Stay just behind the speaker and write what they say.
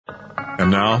And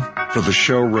now, for the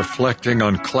show reflecting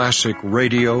on classic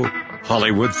radio,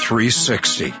 Hollywood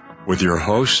 360, with your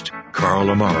host, Carl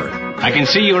Amari. I can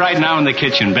see you right now in the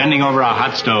kitchen, bending over a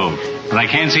hot stove, but I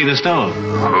can't see the stove.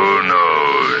 Who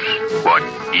knows what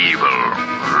evil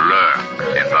lurks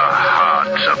in the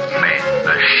hearts of men?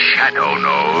 The shadow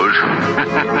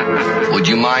knows. Would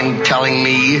you mind telling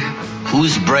me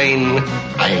whose brain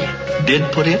I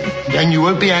did put in? Then you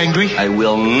won't be angry? I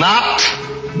will not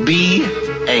be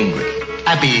angry.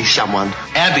 Abby someone.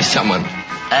 Abby someone.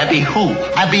 Abby who?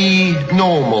 Abby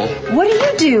normal. What do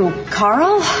you do,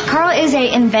 Carl? Carl is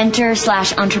a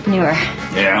inventor/entrepreneur.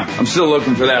 Yeah, I'm still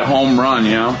looking for that home run,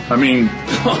 you know? I mean,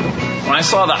 when I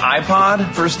saw the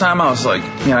iPod first time, I was like,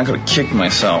 man, I could have kicked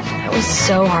myself. It was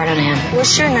so hard on him.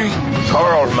 What's your name?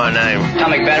 Carl's my name.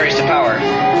 Atomic batteries to power.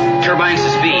 Turbines to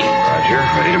speed. Roger,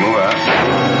 ready to move out.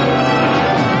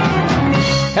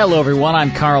 Hello, everyone.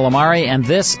 I'm Carl Amari, and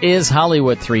this is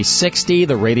Hollywood 360,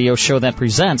 the radio show that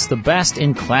presents the best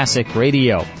in classic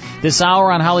radio. This hour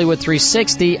on Hollywood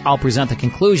 360, I'll present the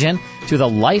conclusion to The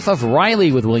Life of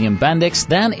Riley with William Bendix.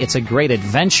 Then it's a great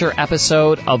adventure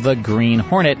episode of The Green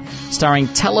Hornet, starring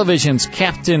television's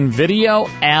Captain Video,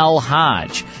 Al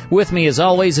Hodge. With me, as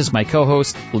always, is my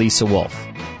co-host, Lisa Wolf.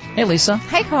 Hey, Lisa.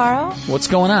 Hi, Carl. What's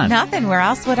going on? Nothing. Where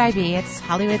else would I be? It's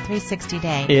Hollywood 360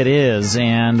 Day. It is,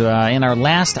 and in our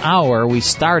last hour, we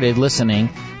started listening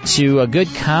to a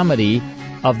good comedy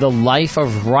of the life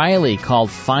of Riley called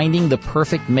Finding the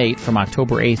Perfect Mate from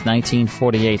October 8th,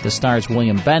 1948. The stars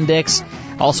William Bendix,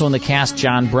 also in the cast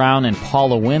John Brown and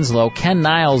Paula Winslowe, Ken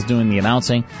Niles doing the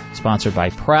announcing, sponsored by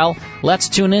Prell. Let's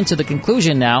tune in to the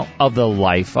conclusion now of the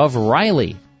life of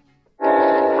Riley.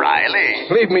 Riley.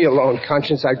 Leave me alone,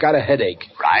 Conscience. I've got a headache.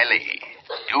 Riley,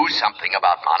 do something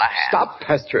about Monahan. Stop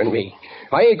pestering me.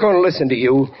 I ain't going to listen to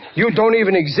you. You don't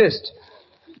even exist.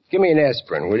 Give me an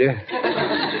aspirin, will you?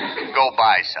 Go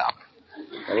buy some.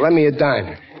 Well, lend me a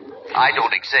dime. I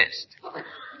don't exist.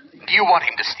 Do you want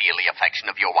him to steal the affection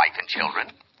of your wife and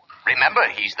children? Remember,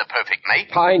 he's the perfect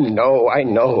mate. I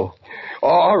know.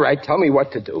 All right, tell me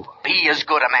what to do. Be as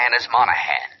good a man as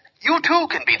Monahan. You too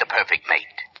can be the perfect mate.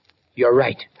 You're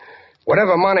right.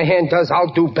 Whatever Monahan does,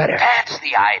 I'll do better. That's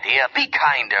the idea. Be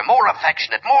kinder, more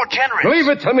affectionate, more generous. Leave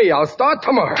it to me. I'll start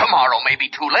tomorrow. Tomorrow may be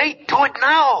too late. Do it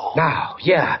now. Now,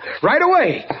 yeah. Right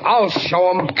away. I'll show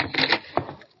 'em.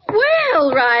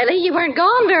 Well, Riley, you weren't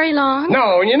gone very long.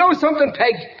 No, and you know something,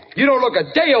 Peg? You don't look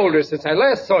a day older since I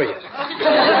last saw you.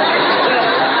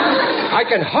 I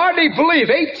can hardly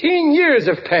believe 18 years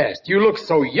have passed. You look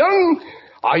so young.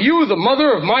 Are you the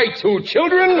mother of my 2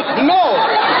 children? No.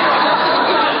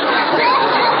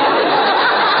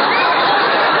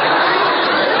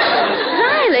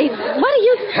 Riley, what are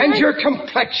you... And your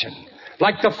complexion,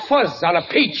 like the fuzz on a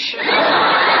peach. What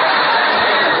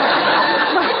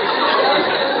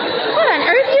on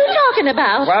earth are you talking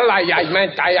about? Well,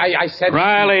 I said...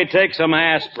 Riley, take some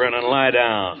aspirin and lie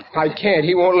down. I can't.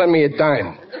 He won't lend me a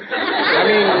dime. I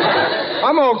mean,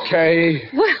 I'm okay.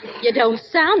 Well, you don't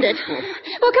sound it.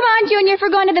 Well, come on, Junior. If we're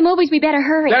going to the movies, we better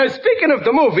hurry. Now, speaking of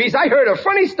the movies, I heard a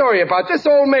funny story about this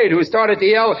old maid who started to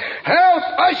yell, "Help,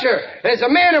 usher! There's a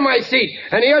man in my seat."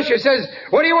 And the usher says,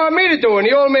 "What do you want me to do?" And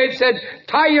the old maid said,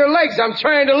 "Tie your legs. I'm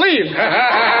trying to leave."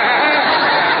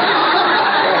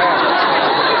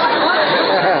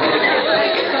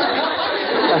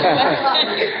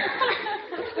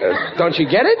 Don't you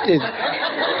get it?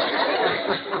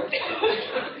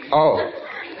 Oh,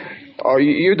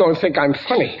 you don't think I'm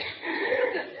funny.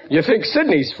 You think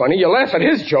Sidney's funny. You laugh at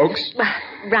his jokes.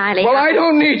 Riley... Well, I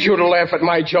don't need you to laugh at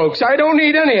my jokes. I don't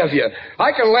need any of you.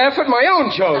 I can laugh at my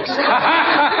own jokes.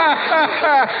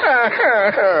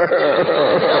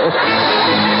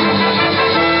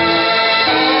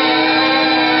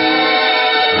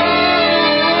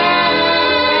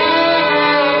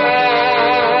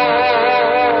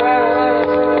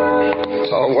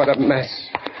 Oh, what a mess.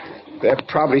 They're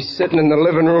probably sitting in the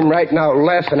living room right now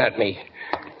laughing at me.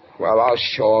 Well, I'll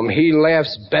show 'em. He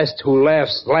laughs best who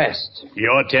laughs last.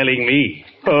 You're telling me.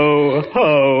 Ho,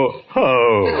 ho,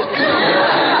 ho.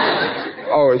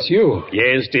 Oh, it's you.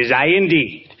 Yes, 'tis I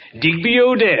indeed. Digby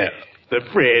Odell, the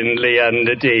friendly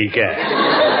undertaker.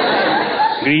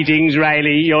 Greetings,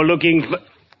 Riley. You're looking...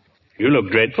 You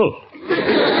look dreadful.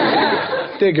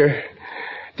 Digger,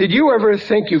 did you ever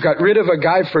think you got rid of a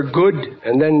guy for good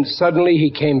and then suddenly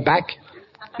he came back?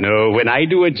 No, when I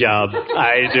do a job,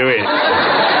 I do it.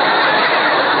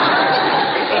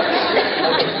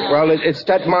 Well, it's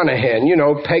that Monahan, you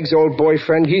know, Peg's old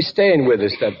boyfriend. He's staying with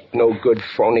us, that no-good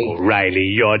phony. Oh,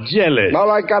 Riley, you're jealous. Well,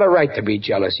 I got a right to be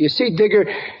jealous. You see, Digger,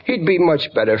 he'd be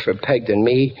much better for Peg than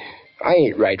me. I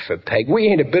ain't right for Peg. We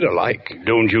ain't a bit alike.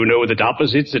 Don't you know that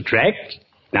opposites attract?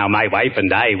 Now, my wife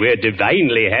and I, we're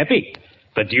divinely happy.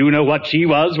 But do you know what she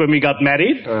was when we got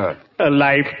married? A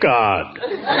lifeguard.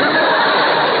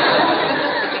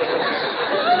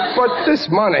 But this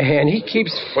Monahan, he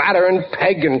keeps flattering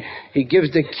Peg and he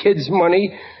gives the kids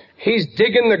money. He's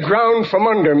digging the ground from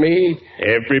under me.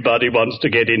 Everybody wants to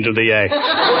get into the act.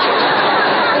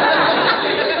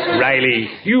 Riley,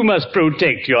 you must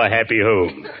protect your happy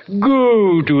home.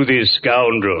 Go to this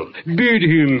scoundrel. Bid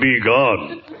him be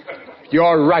gone.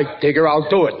 You're right, Digger. I'll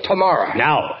do it tomorrow.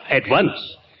 Now, at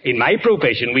once. In my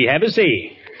profession, we have a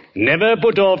saying. Never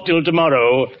put off till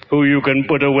tomorrow who you can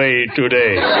put away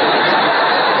today.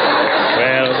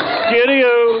 Well,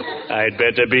 cheerio. I'd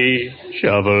better be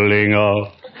shoveling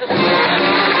off.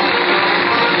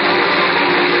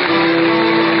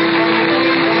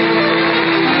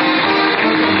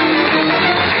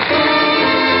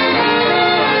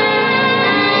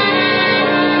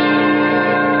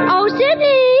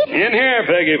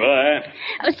 Peggy pie.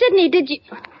 Oh, Sidney, did you...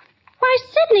 Why,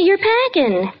 Sidney, you're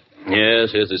packing.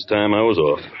 Yes, it's time I was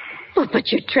off. Well,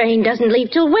 but your train doesn't leave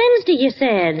till Wednesday, you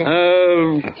said.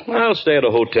 I'll stay at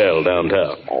a hotel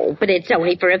downtown. Oh, but it's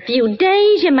only for a few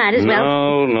days. You might as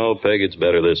well... No, Peg, it's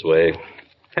better this way.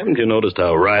 Haven't you noticed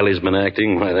how Riley's been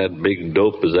acting? Why, that big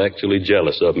dope is actually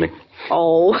jealous of me.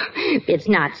 Oh, it's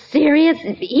not serious.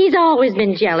 He's always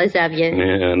been jealous of you.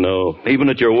 Yeah, I know. Even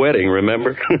at your wedding,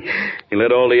 remember? He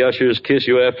let all the ushers kiss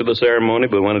you after the ceremony,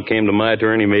 but when it came to my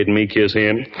turn, he made me kiss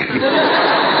him.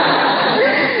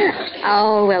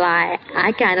 Oh, well,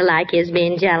 I kind of like his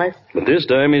being jealous. But this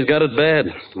time he's got it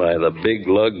bad. Why, the big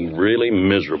lug really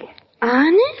miserable.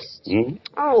 Honest? Hmm?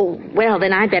 Oh, well,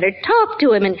 then I'd better talk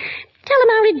to him and tell him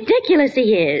how ridiculous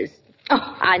he is.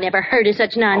 Oh, I never heard of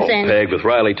such nonsense. Oh, Peg, with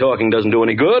Riley talking doesn't do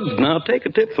any good. Now, take a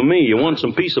tip from me. You want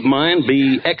some peace of mind,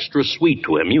 be extra sweet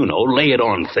to him. You know, lay it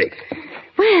on thick.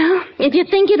 Well, if you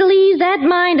think it'll ease that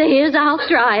mind of his, I'll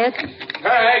try it.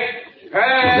 Peg!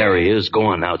 Well, there he is. Go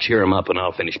on now. Cheer him up and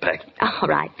I'll finish packing. All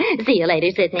right. See you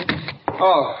later, Sidney.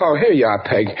 Oh, here you are,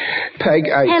 Peg. Peg,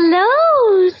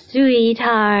 Hello,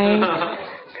 sweetheart.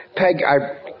 Peg,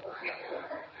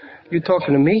 You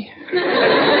talking to me?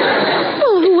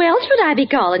 Well, who else would I be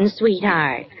calling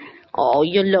sweetheart? Oh,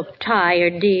 you look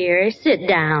tired, dear. Sit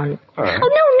down. Oh,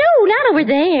 no, not over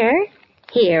there.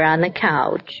 Here on the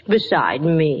couch, beside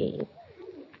me.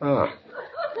 Oh.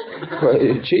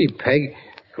 Well, gee, Peg,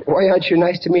 why aren't you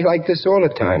nice to me like this all the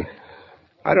time?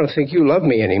 I don't think you love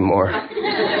me anymore.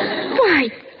 Why,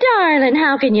 darling,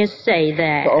 how can you say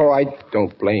that? Oh, I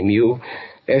don't blame you.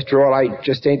 After all, I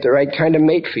just ain't the right kind of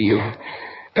mate for you.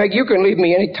 Peg, you can leave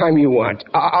me any time you want.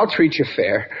 I'll treat you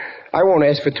fair. I won't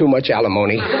ask for too much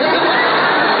alimony.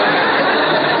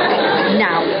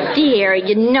 Now, dear,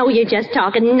 you know you're just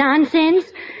talking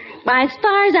nonsense. Why, as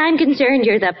far as I'm concerned,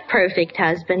 you're the perfect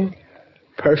husband.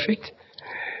 Perfect?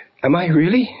 Am I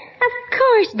really? Of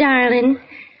course, darling.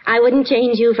 I wouldn't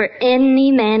change you for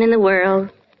any man in the world.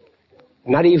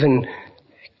 Not even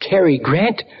Cary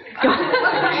Grant?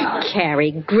 Oh,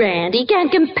 Cary Grant. He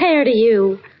can't compare to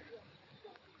you.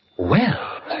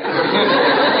 Well.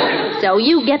 So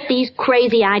you get these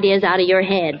crazy ideas out of your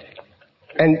head.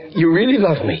 And you really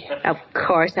love me? Of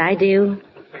course I do.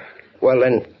 Well,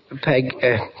 then, Peg,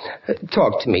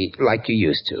 talk to me like you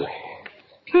used to.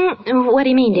 What do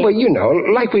you mean, dear? Well, you know,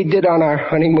 like we did on our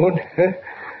honeymoon. Huh?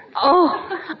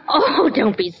 Oh,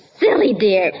 don't be silly,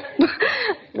 dear.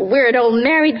 We're an old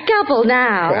married couple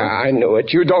now. I knew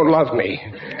it. You don't love me.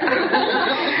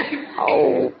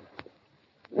 Oh.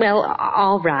 Well,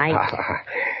 all right.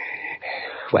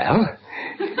 Well?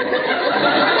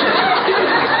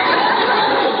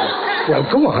 Well,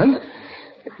 go on.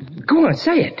 Go on,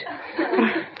 say it.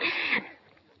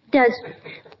 Does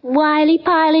Wiley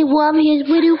Piley love his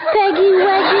widow Peggy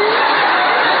Weggy?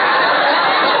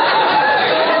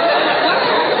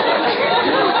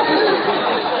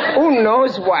 Who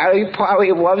knows Wiley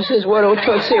Piley loves his widow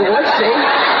Tootsie Wootsie?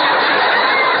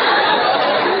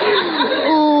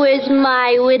 Ooh, is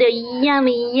my widow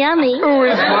yummy, yummy? Who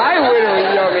is my widow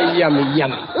yummy, yummy,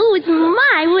 yummy? Ooh, it's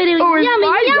my widow yummy,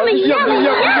 yummy, yummy,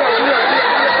 yummy.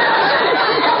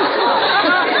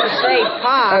 Say,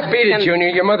 Pa. Beat it, Junior.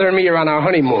 Your mother and me are on our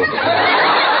honeymoon.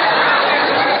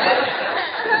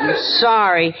 I'm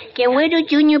sorry. Can Widow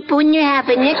Junior Junior have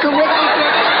a nickel with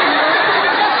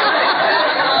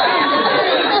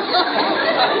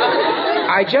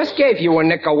I just gave you a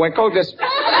nickel wickle. This.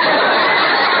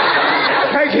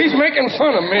 Peg, he's making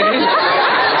fun of me. Well,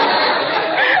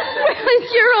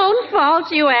 it's your own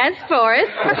fault you asked for it.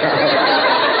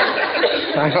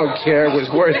 I don't care. It was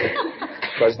worth it.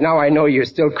 Because now I know you're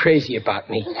still crazy about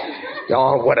me.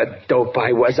 Oh, what a dope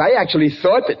I was. I actually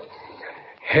thought that...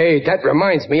 Hey, that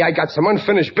reminds me, I got some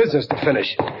unfinished business to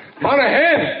finish.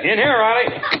 Monahan! In here,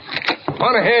 Riley.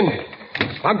 Monahan,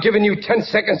 I'm giving you 10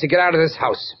 seconds to get out of this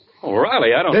house. Oh,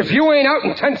 Riley, I don't... If you ain't out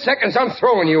in 10 seconds, I'm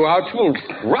throwing you out. Well,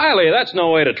 Riley, that's no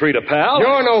way to treat a pal.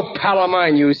 You're no pal of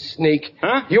mine, you sneak.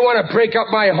 Huh? You want to break up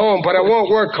my home, but it won't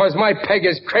work because my Peg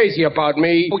is crazy about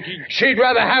me. She'd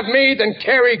rather have me than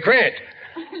Cary Grant.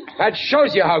 That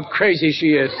shows you how crazy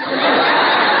she is.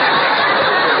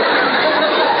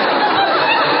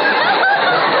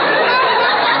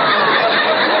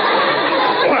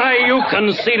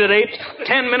 Conceited ape.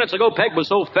 10 minutes ago, Peg was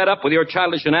so fed up with your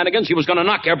childish shenanigans, she was going to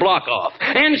knock your block off.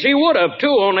 And she would have,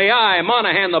 too, only I,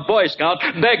 Monahan the Boy Scout,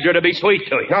 begged her to be sweet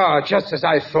to you. Oh, just as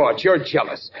I thought. You're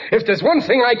jealous. If there's one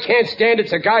thing I can't stand,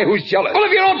 it's a guy who's jealous. Well,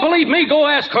 if you don't believe me, go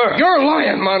ask her. You're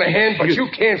lying, Monahan, but you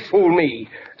can't fool me.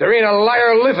 There ain't a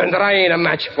liar living that I ain't a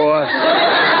match for.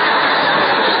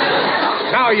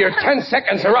 Now your 10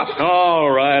 seconds are up.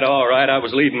 All right. I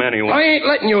was leaving anyway. I ain't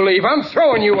letting you leave. I'm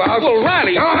throwing you out. Well,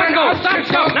 Riley, Go on,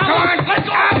 stop. Come on. Let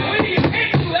go.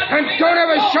 And don't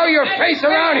ever show your face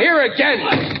around here again.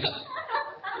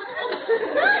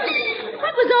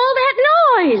 What was all that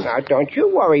noise? Now, don't you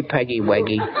worry, Peggy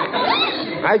Weggy.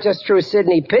 I just threw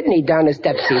Sidney Pidney down the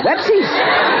stepsy. Wepsies.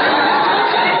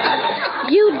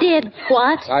 You did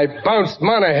what? I bounced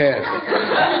Monahan.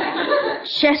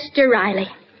 Chester Riley.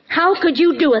 How could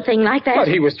you do a thing like that? But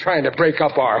he was trying to break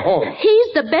up our home.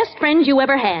 He's the best friend you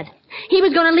ever had. He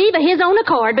was going to leave of his own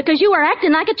accord because you were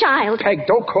acting like a child. Peg,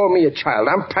 don't call me a child.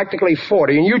 I'm practically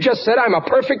 40, and you just said I'm a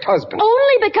perfect husband.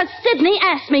 Only because Sidney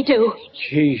asked me to.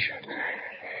 Gee,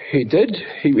 he did?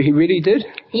 He really did?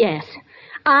 Yes.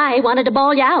 I wanted to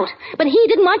bawl you out, but he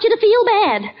didn't want you to feel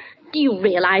bad. Do you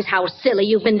realize how silly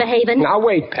you've been behaving? Now,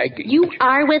 wait, Peg. You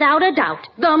are, without a doubt,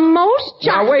 the most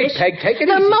childish... Now, wait, Peg, take it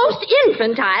easy. The most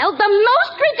infantile, the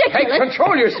most ridiculous... Peg,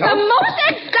 control yourself. The most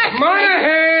exact...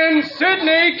 Monahan!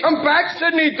 Sidney! Come back,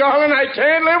 Sidney, darling. I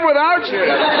can't live without you.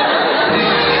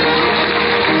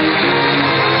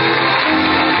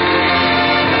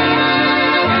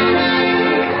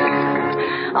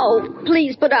 Oh,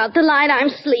 please put out the light. I'm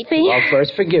sleepy. Well,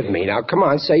 first, forgive me. Now, come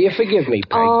on, say you forgive me,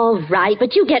 Peg. All right,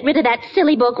 but you get rid of that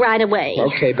silly book right away.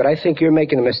 Okay, but I think you're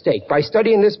making a mistake. By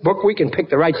studying this book, we can pick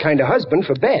the right kind of husband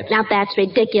for Babs. Now, that's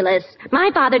ridiculous. My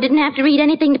father didn't have to read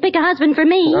anything to pick a husband for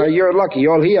me. You're lucky.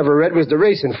 All he ever read was the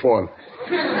racing form.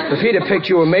 If he'd have picked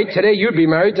you a mate today, you'd be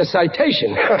married to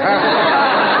Citation.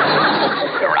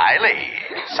 Riley,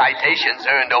 Citation's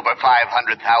earned over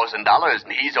 $500,000,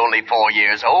 and he's only 4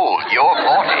 years old. You're 40.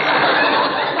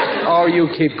 Oh, you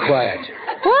keep quiet.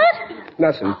 What?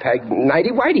 Nothing, Peg.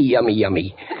 Nighty-whitey, yummy,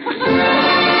 yummy.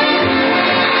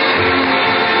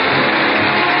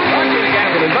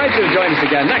 We'll invite you to join us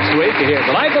again next week to hear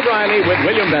The Life of Riley with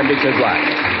William Bendix as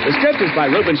Riley. The script is by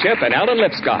Reuben Ship and Alan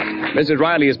Lipscott. Mrs.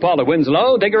 Riley is Paula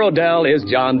Winslowe. Digger Odell is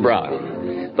John Brown.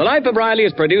 The Life of Riley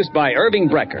is produced by Irving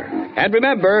Brecker. And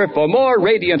remember, for more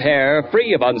radiant hair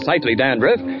free of unsightly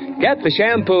dandruff, get the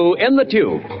shampoo in the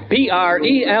tube.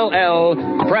 P-R-E-L-L,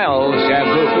 Prell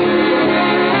Shampoo.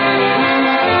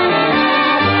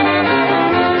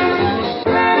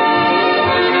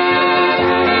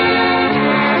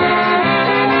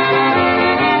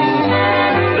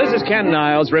 Ken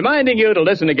Niles reminding you to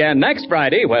listen again next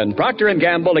Friday when Procter &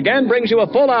 Gamble again brings you a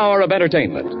full hour of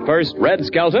entertainment. First, Red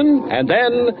Skelton, and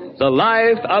then The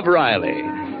Life of Riley.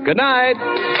 Good night.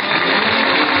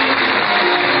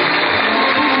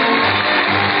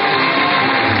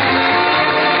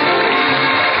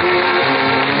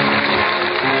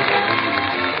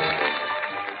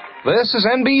 This is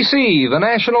NBC, the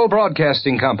national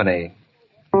broadcasting company.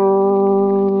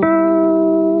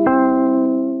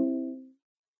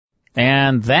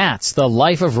 And that's The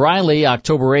Life of Riley,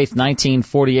 October 8th,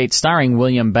 1948, starring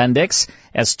William Bendix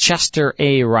as Chester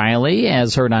A. Riley,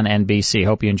 as heard on NBC.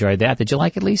 Hope you enjoyed that. Did you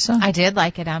like it, Lisa? I did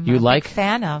like it. I'm a big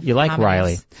fan of You like comedies.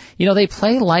 Riley. You know, they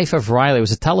play Life of Riley. It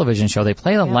was a television show. They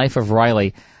play The Life of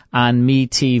Riley on Me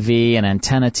TV and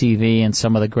Antenna TV and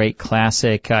some of the great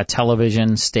classic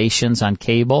television stations on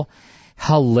cable.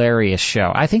 Hilarious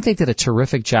show. I think they did a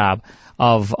terrific job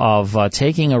of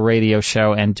taking a radio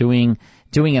show and doing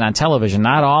it on television.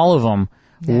 Not all of them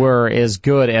were as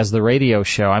good as the radio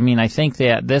show. I mean, I think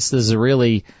that this is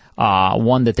really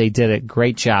one that they did a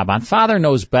great job on. Father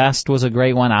Knows Best was a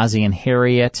great one. Ozzie and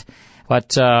Harriet.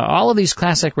 But all of these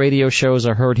classic radio shows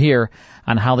are heard here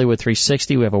on Hollywood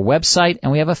 360. We have a website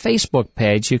and we have a Facebook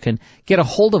page. You can get a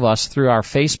hold of us through our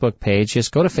Facebook page.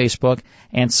 Just go to Facebook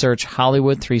and search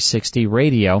Hollywood 360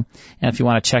 Radio. And if you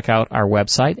want to check out our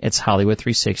website, it's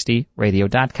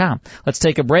Hollywood360radio.com. Let's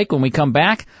take a break. When we come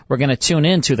back, we're going to tune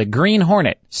in to the Green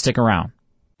Hornet. Stick around.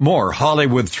 More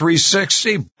Hollywood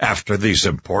 360 after these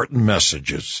important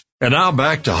messages. And now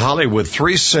back to Hollywood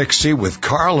 360 with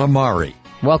Carl Amari.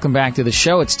 Welcome back to the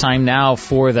show. It's time now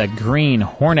for the Green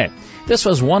Hornet. This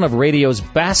was one of radio's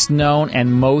best-known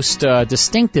and most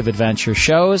distinctive adventure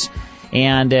shows.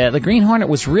 And the Green Hornet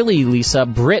was really, Lisa,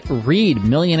 Britt Reed,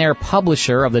 millionaire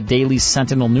publisher of the Daily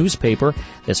Sentinel newspaper.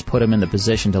 This put him in the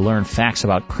position to learn facts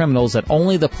about criminals that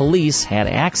only the police had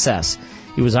access.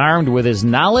 He was armed with his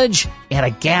knowledge and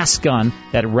a gas gun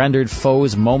that rendered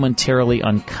foes momentarily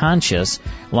unconscious.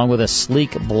 Along with a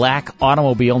sleek black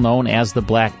automobile known as the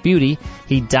Black Beauty,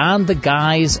 he donned the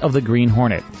guise of the Green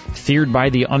Hornet. Feared by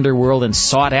the underworld and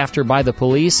sought after by the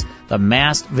police, the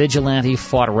masked vigilante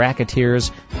fought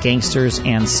racketeers, gangsters,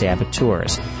 and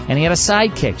saboteurs. And he had a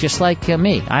sidekick, just like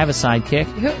me. I have a sidekick.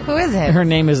 Who is it? Her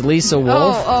name is Lisa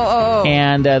Wolf. Oh.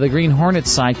 And the Green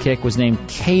Hornet's sidekick was named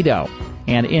Kato.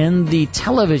 And in the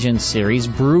television series,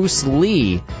 Bruce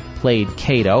Lee played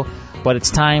Kato. But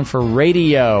it's time for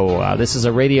radio. This is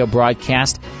a radio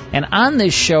broadcast. And on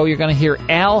this show, you're going to hear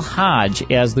Al Hodge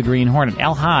as the Green Hornet.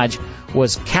 Al Hodge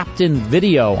was Captain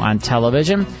Video on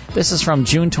television. This is from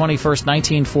June 21st,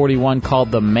 1941, called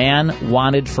The Man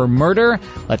Wanted for Murder.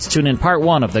 Let's tune in part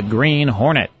one of the Green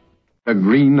Hornet. The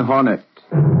Green Hornet.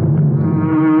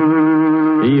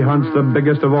 He hunts the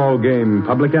biggest of all game,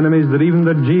 public enemies that even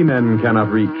the G-men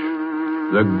cannot reach.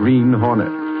 The Green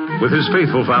Hornet. With his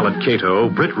faithful valet Cato,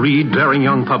 Britt Reed, daring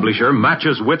young publisher,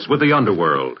 matches wits with the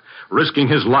underworld, risking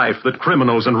his life that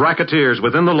criminals and racketeers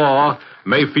within the law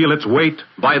may feel its weight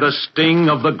by the sting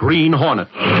of the Green Hornet.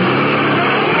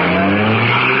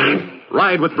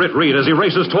 Ride with Britt Reed as he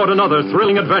races toward another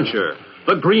thrilling adventure.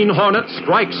 The Green Hornet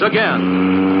strikes again.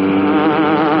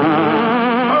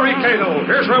 Hurry, Cato!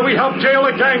 Here's where we help jail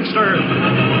a gangster!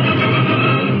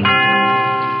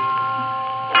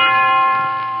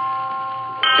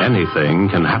 Anything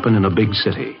can happen in a big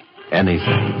city.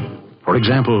 Anything. For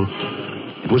example,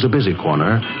 it was a busy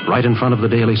corner right in front of the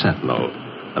Daily Sentinel.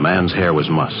 The man's hair was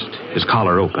mussed, his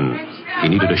collar open. He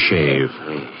needed a shave.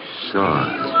 I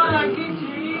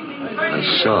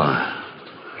saw it.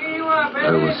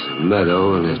 There was a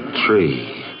meadow and a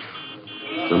tree.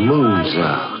 The moon's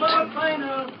out.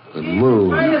 The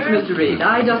moon. Yes, Mr. Reed.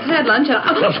 I just had lunch and...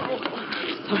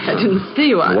 Sorry, I didn't see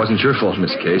you. It wasn't your fault,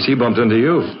 Miss Case. He bumped into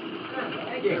you.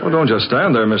 Well, don't just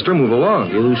stand there, mister. Move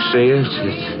along. You see it?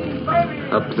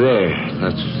 It's up there.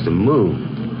 That's the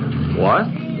moon. What?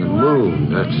 The moon.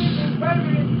 That's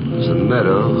the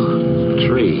meadow,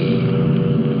 tree.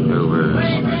 There were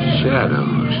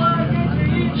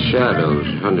shadows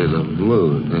under the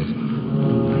moon.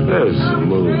 There's the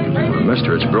moon. Well,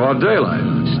 mister, it's broad daylight.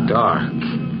 It's dark.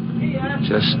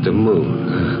 Just the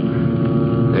moon.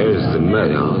 There's the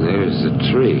meadow. There's the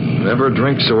tree. Never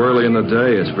drink so early in the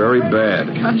day. It's very bad.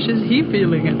 Gosh, is he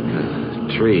feeling it?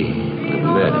 The tree, the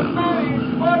meadow.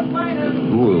 The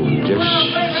moon, just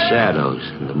shadows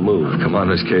in the moon. Come on,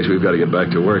 Miss Case. We've got to get back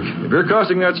to work. If you're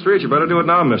crossing that street, you better do it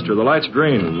now, mister. The light's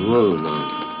green. The moon on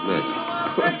the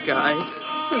meadow. Poor guy.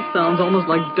 That sounds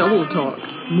almost like double talk.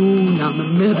 Moon on the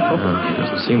meadow. He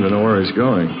doesn't seem to know where he's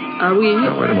going. Are we...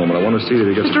 Now, wait a moment. I want to see that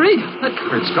he gets... Mr. Reed,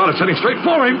 Great Scott, it's heading straight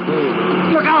for him.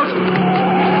 Look out!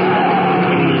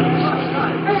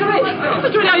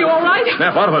 Mr. Reed, are you all right?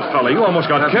 Snap out of it, fella. You almost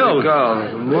got killed.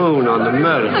 The moon on the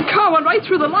meadow. The car went right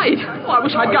through the light. Oh, I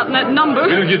wish I'd gotten that number.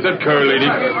 We'll get that car, lady.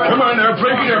 Come on now.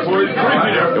 Break it there for you. Break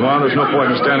it there. Come on. There's no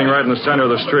point in standing right in the center of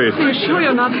the street. Are you sure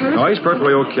you're not hurt? No, he's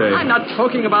perfectly okay. I'm not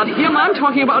talking about him. I'm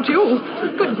talking about you.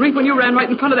 Good grief, when you ran right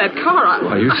in front of that car.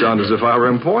 Well, you sound as if I were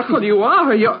important. Well, you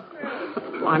are. You're...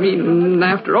 I mean,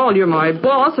 after all, you're my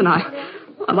boss, and I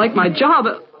like my job.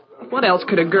 What else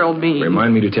could a girl mean?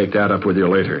 Remind me to take that up with you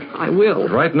later. I will.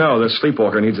 But right now, this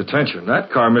sleepwalker needs attention.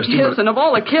 That car, mister... Yes, and of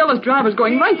all the careless drivers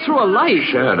going right through a light.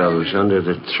 Shadows under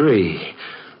the tree.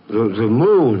 The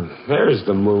moon. There's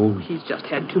the moon. He's just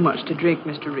had too much to drink,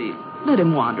 Mr. Reed. Let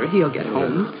him wander. He'll get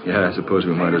home. Yeah, I suppose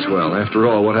we might as well. After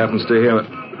all, what happens to him...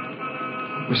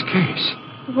 Miss Case.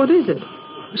 What is it?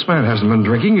 This man hasn't been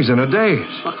drinking. He's in a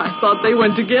daze. I thought they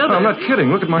went together. No, I'm not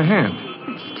kidding. Look at my hand.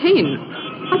 It's stained.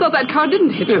 I thought that car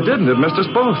didn't hit you. It didn't. It missed us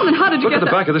both. Well, then how did you Look get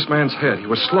at the back of this man's head. He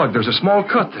was slugged. There's a small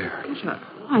cut there. Gosh,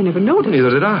 I never noticed.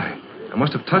 Neither did I. I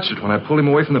must have touched it when I pulled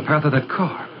him away from the path of that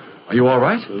car. Are you all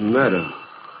right? The meadow.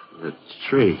 The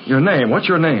tree. Your name? What's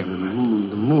your name?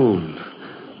 The moon.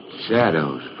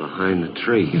 Shadows behind the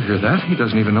tree. You hear that? He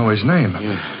doesn't even know his name.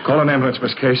 Yeah. Call an ambulance,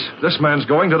 Miss Case. This man's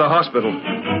going to the hospital.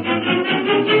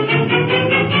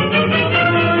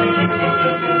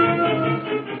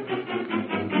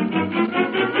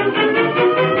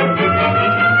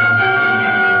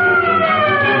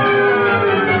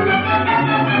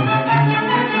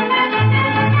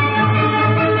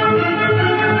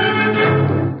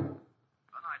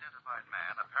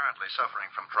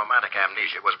 Suffering from traumatic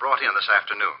amnesia was brought in this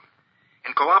afternoon.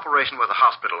 In cooperation with the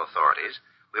hospital authorities,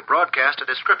 we broadcast a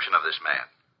description of this man.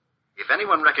 If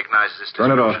anyone recognizes this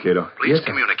description, turn it off, Cato. Please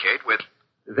communicate with...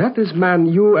 That is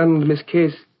man you and Miss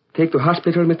Case take to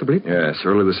hospital, Mr. Britt? Yes,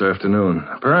 early this afternoon.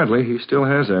 Apparently, he still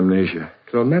has amnesia.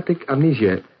 Traumatic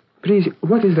amnesia. Please,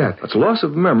 what is that? It's loss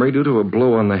of memory due to a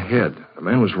blow on the head. The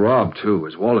man was robbed, too.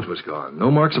 His wallet was gone.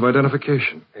 No marks of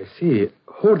identification. I see.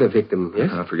 Hold the victim, yes?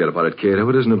 Forget about it, Cato.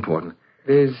 It isn't important.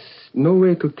 There's no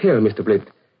way to tell, Mr. Britt.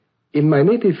 In my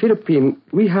native Philippine,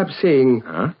 we have saying,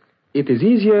 it is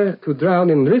easier to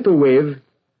drown in little wave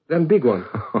than big one.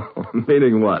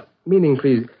 Meaning what? Meaning,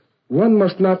 please, one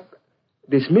must not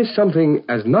dismiss something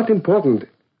as not important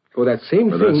for that same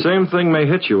thing... That same thing may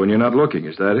hit you when you're not looking,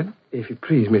 is that it? If you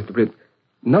please, Mr. Britt,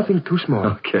 nothing too small.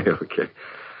 Okay.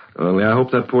 Only I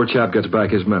hope that poor chap gets back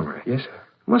his memory. Yes, sir.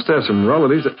 Must have some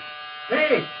relatives that...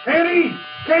 Hey, Reed!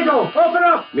 Cato, open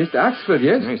up! Mr. Axford,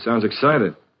 yes? He sounds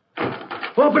excited.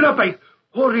 Open up, mate.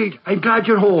 Oh, Reed, I'm glad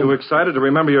you're home. Too excited to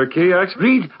remember your key, Axford?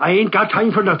 Reed, I ain't got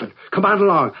time for nothing. Come on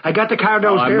along. I got the car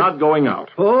downstairs. I'm not going out.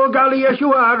 Oh, golly, yes,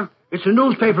 you are. It's a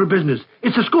newspaper business.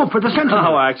 It's a scoop for the Sentinel.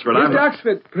 Oh, Axford, Mr.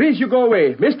 Axford, please, you go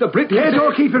away. Mr. Britt...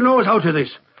 Cato, keep your nose out of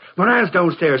this. Moran's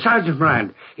downstairs, Sergeant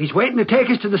Moran. He's waiting to take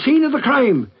us to the scene of the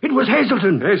crime. It was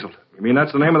Hazelton. Hazelton? You mean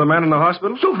that's the name of the man in the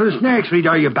hospital? Suffering snakes, Reed,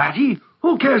 are you batty?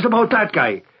 Who cares about that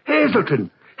guy? Hazelton,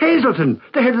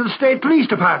 the head of the state police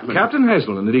department. Captain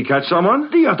Hazelton, did he catch someone?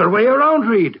 The other way around,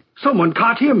 Reed. Someone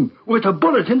caught him with a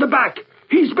bullet in the back.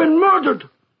 He's been murdered.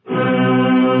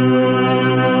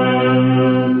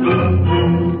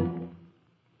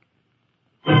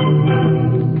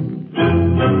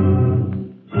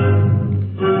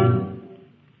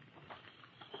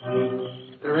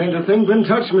 There ain't a thing been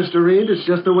touched, Mr. Reed. It's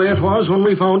just the way it was when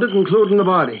we found it, including the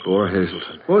body. Poor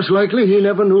Hazelton. Most likely he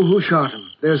never knew who shot him.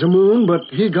 There's a moon, but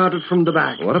he got it from the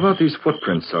back. What about these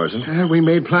footprints, Sergeant? We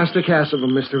made plaster casts of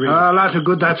them, Mr. Reed. A lot of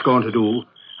good that's going to do.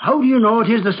 How do you know it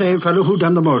is the same fellow who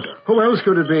done the murder? Who else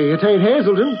could it be? It ain't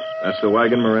Hazelton. That's the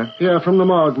wagon, Moran? Yeah, from the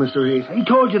morgue, Mr. Reed. I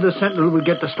told you the Sentinel would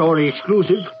get the story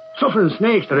exclusive. Suffering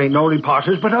snakes, there ain't no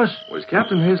reporters but us. Was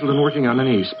Captain Hazelton working on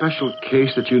any special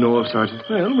case that you know of, Sergeant?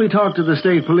 Well, we talked to the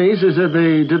state police. They said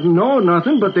they didn't know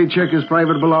nothing, but they'd check his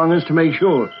private belongings to make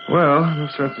sure. Well,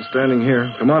 no sense in standing here.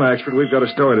 Come on, Axford. We've got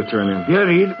a story to turn in. Yeah,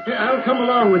 Reed. Yeah, I'll come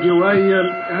along with you.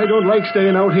 I don't like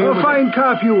staying out here. A fine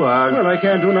cop you are. Well, I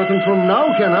can't do nothing from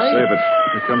now, can I? Save it.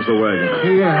 Here comes the wagon.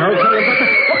 Yeah, I'll tell you about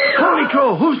the... Holy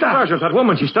crow, who's that? Sergeant, that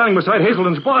woman. She's standing beside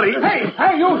Hazelton's body. Hey,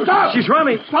 you stop! She's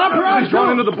running. Stop her! She's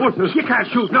run into the bushes. You can't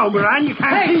shoot now, Moran. You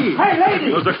can't see. Hey, lady!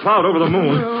 There's a cloud over the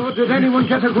moon. Did anyone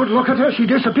get a good look at her? She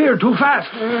disappeared too fast.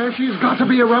 She's got to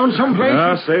be around someplace.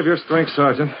 Save your strength,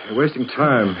 Sergeant. You're wasting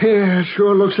time. Yeah,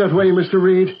 sure looks that way, Mr.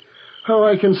 Reed. Oh,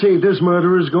 I can see this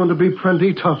murder is going to be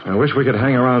plenty tough. I wish we could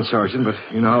hang around, Sergeant, but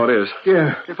you know how it is.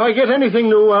 Yeah. If I get anything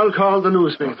new, I'll call the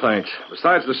newspaper. Thanks.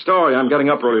 Besides the story, I'm getting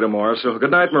up early tomorrow, so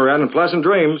good night, Moran, and pleasant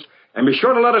dreams. And be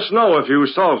sure to let us know if you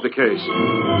solve the case.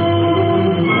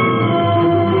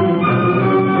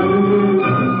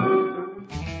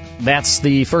 That's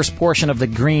the first portion of the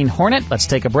Green Hornet. Let's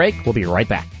take a break. We'll be right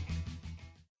back.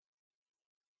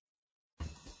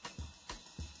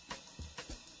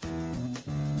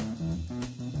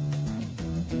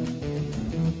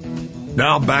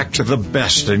 Now back to the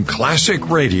best in classic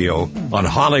radio on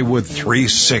Hollywood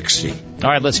 360. All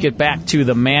right, let's get back to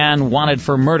the man wanted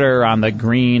for murder on the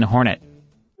Green Hornet.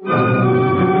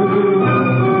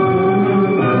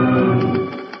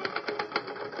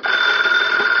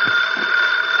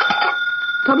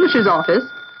 Publisher's office?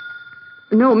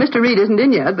 No, Mr. Reed isn't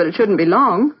in yet, but it shouldn't be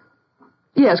long.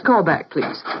 Yes, call back,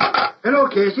 please. Hello,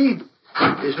 Casey.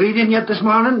 Is Reed in yet this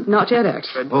morning? Not yet,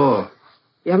 Axford. Oh.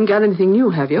 You haven't got anything new,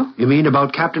 have you? You mean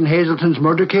about Captain Hazelton's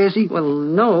murder, Casey? Well,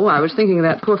 no. I was thinking of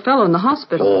that poor fellow in the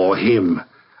hospital. Oh, him.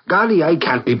 Golly, I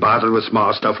can't be bothered with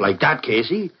small stuff like that,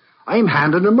 Casey. I'm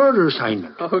handing a murder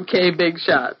assignment. Okay, big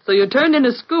shot. So you turned in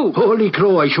a scoop. Holy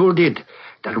crow, I sure did.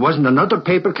 There wasn't another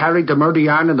paper carried the murder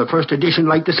yarn in the first edition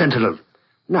like the Sentinel.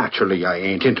 Naturally, I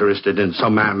ain't interested in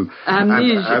some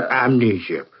amnesia.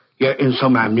 Amnesia. Yeah, in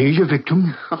some amnesia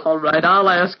victim. All right, I'll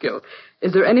ask you.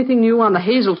 Is there anything new on the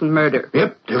Hazelton murder?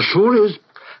 Yep, there sure is.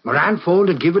 Moran phoned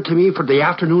and gave it to me for the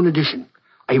afternoon edition.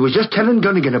 I was just telling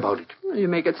Gunnigan about it. Well, you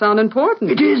make it sound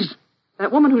important. It is.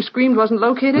 That woman who screamed wasn't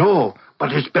located? No,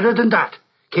 but it's better than that.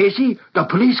 Casey, the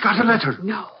police got a letter.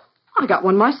 No. I got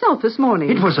one myself this morning.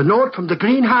 It was a note from the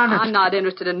Green Hornet. I'm not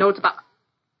interested in notes about...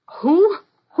 Who?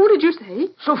 Who did you say?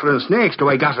 Suffering snakes, do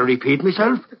I got to repeat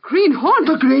myself? The Green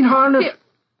Hornet? The Green Hornet. Here.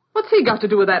 What's he got to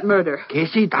do with that murder?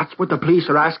 Casey, that's what the police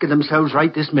are asking themselves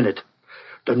right this minute.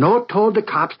 The note told the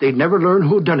cops they'd never learn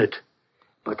who done it.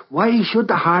 But why should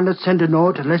the Hornet send a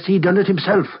note unless he done it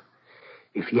himself?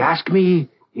 If you ask me,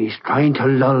 he's trying to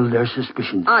lull their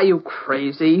suspicions. Are you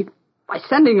crazy? By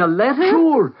sending a letter?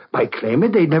 Sure, by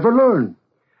claiming they'd never learn.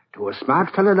 To a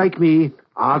smart fella like me,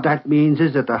 all that means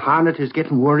is that the Hornet is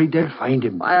getting worried they'll find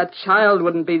him. Why, a child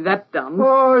wouldn't be that dumb.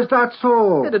 Oh, is that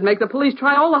so? It'd make the police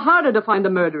try all the harder to find the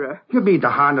murderer. You mean the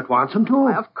Hornet wants him to?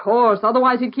 Why, of course.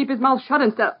 Otherwise he'd keep his mouth shut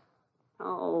instead.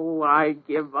 Oh, I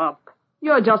give up.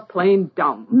 You're just plain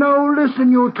dumb. No,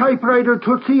 listen, you typewriter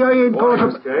Tootsie, I ain't going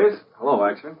to... Case. Hello,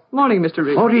 Axford. Morning, Mr.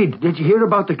 Reed. Oh, Reed, did you hear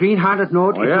about the Green Hornet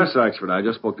note? Oh, yes, Axford. I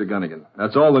just spoke to Gunnigan.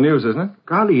 That's all the news, isn't it?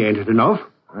 Golly, ain't it enough?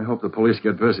 I hope the police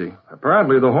get busy.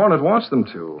 Apparently the Hornet wants them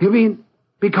to. You mean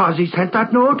because he sent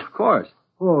that note? Of course.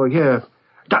 Oh, yeah.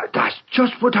 That's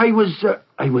just what I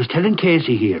was telling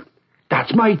Casey here.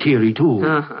 That's my theory, too.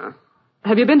 Uh-huh.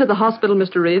 Have you been to the hospital,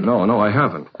 Mr. Reed? No, I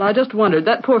haven't. Well, I just wondered.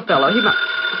 That poor fellow, he might...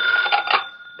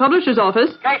 Publisher's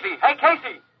office. Casey! Hey,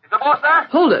 Casey! Is the boss there?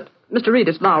 Hold it. Mr. Reed,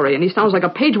 it's Lowry, and he sounds like a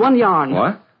page one yarn.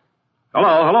 What?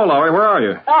 Hello, Lowry. Where are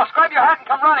you? Boss, grab your hat and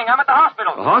come running. I'm at the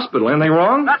hospital. The hospital? Anything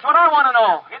wrong? That's what I want to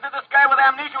know. Either this guy with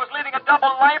amnesia was leading a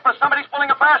double life or somebody's pulling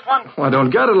a fast one. Well, I don't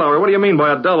get it, Lowry. What do you mean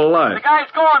by a double life? The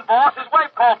guy's gone, boss. His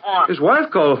wife called for him. His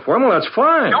wife called for him? Well, that's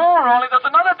fine. Sure, only there's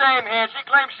another dame here. She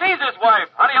claims she's his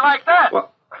wife. How do you like that?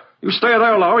 Well, you stay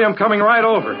there, Lowry. I'm coming right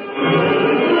over.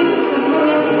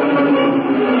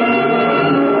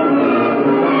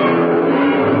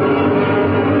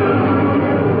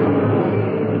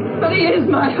 But he is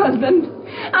my husband.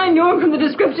 I knew him from the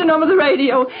description over the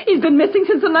radio. He's been missing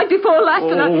since the night before last,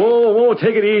 and Whoa,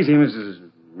 take it easy,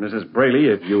 Mrs. Braley,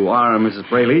 if you are Mrs.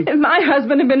 Braley. If my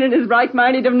husband had been in his right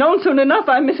mind, he'd have known soon enough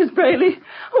I'm Mrs. Braley.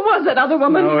 Who was that other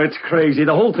woman? No, it's crazy.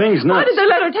 The whole thing's nuts. Why did they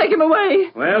let her take him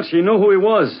away? Well, she knew who he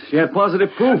was. She had positive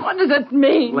proof. What does it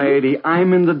mean? Lady,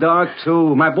 I'm in the dark,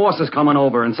 too. My boss is coming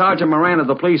over, and Sergeant Moran of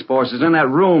the police force is in that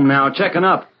room now, checking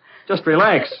up. Just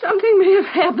relax. Something may have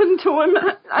happened to him.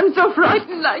 I'm so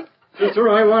frightened. Sister,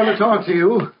 I want to talk to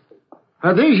you.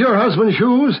 Are these your husband's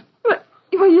shoes?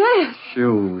 Well, yes.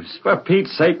 Shoes. For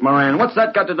Pete's sake, Moran, what's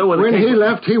that got to do with it? When he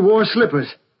left, he wore slippers.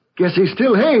 Guess he's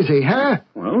still hazy, huh?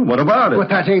 Well, what about it? But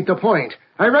that ain't the point.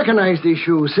 I recognize these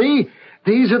shoes, see?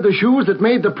 These are the shoes that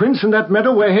made the prints in that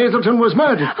meadow where Hazelton was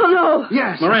murdered. Oh, no.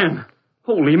 Yes. Moran,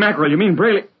 holy mackerel, you mean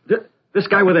Braley... This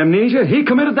guy with amnesia, he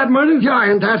committed that murder?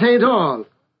 Yeah, and that ain't all.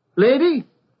 Lady,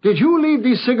 did you leave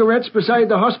these cigarettes beside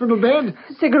the hospital bed?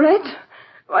 Cigarette?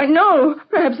 Why, no.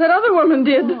 Perhaps that other woman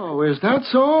did. Oh, is that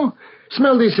so?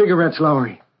 Smell these cigarettes,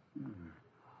 Lowry.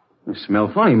 They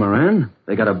smell funny, Moran.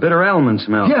 They got a bitter almond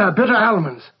smell. Yeah, bitter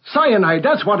almonds. Cyanide,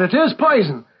 that's what it is,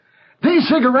 poison. These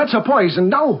cigarettes are poison.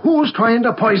 Now, who's trying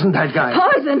to poison that guy?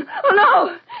 Poison? Oh,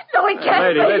 no. No, he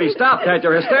can't. Lady, stop that.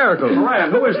 You're hysterical. Moran,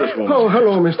 who is this woman? Oh,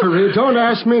 hello, Mr. Reed. Don't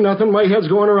ask me nothing. My head's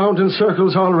going around in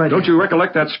circles already. Don't you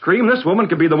recollect that scream? This woman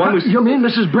could be the one who... You mean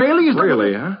Mrs. Braley?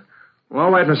 Really, huh? Well,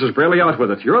 all right, Mrs. Braley, out with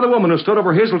it. You're the woman who stood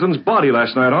over Hazelton's body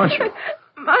last night, aren't you?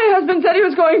 My husband said he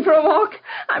was going for a walk.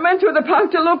 I went to the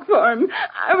park to look for him.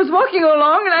 I was walking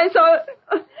along and I saw...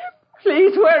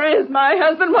 Please, where is my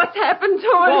husband? What's happened to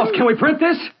him? Boss, can we print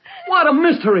this? What a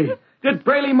mystery. Did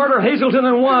Braley murder Hazelton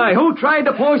and why? Who tried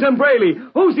to poison Braley?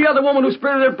 Who's the other woman who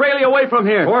spirited Braley away from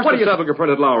here? Force the settle get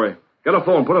printed, Lowry. Get a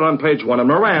phone, put it on page 1. And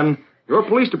Moran, your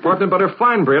police department better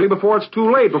find Braley before it's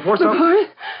too late, before some...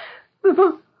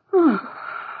 Before...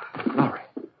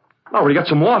 Lowry, get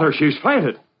some water. She's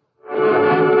fainted.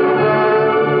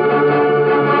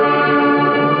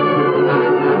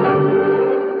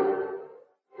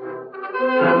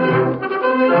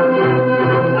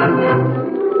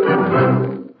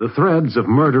 The threads of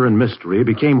murder and mystery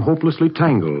became hopelessly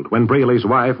tangled when Braley's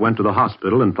wife went to the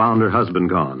hospital and found her husband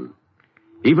gone.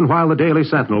 Even while the Daily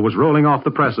Sentinel was rolling off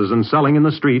the presses and selling in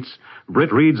the streets,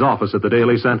 Britt Reed's office at the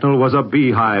Daily Sentinel was a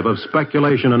beehive of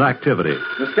speculation and activity.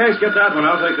 Miss Case, get that one.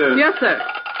 I'll take this. Yes, sir.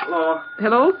 Hello?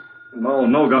 Hello?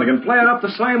 No, Gunnigan. Play it up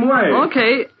the same way.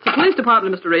 Okay. It's the police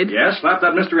department, Mr. Reed. Yes, slap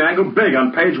that mystery angle big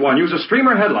on page 1. Use a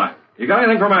streamer headline. You got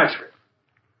anything from Axford?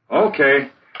 Okay.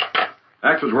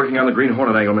 Axe was working on the Green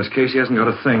Hornet angle, Miss Casey. Hasn't got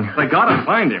a thing. They gotta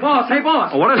find him. Boss, hey, boss.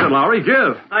 Oh, what is it, Lowry?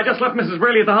 Give. I just left Mrs.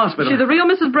 Braley at the hospital. She the real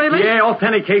Mrs. Braley? Yeah,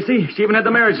 authentic, Casey. She even had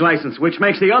the marriage license, which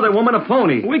makes the other woman a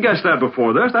phony. We guessed that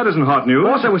before this. That isn't hot news.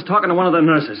 Boss, I was talking to one of the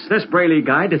nurses. This Braley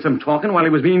guy did some talking while he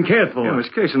was being cared for. Yeah,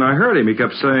 Miss Casey, and I heard him. He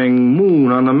kept saying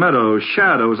moon on the meadow,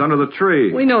 shadows under the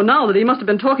tree. We know now that he must have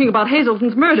been talking about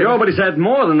Hazelton's murder. Sure, but he said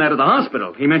more than that at the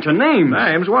hospital. He mentioned names.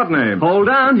 Names? What names? Hold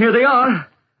on, here they are.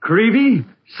 Creevy,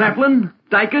 Zeppelin,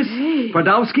 Dykus,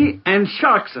 Podolsky, and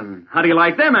Sharkson. How do you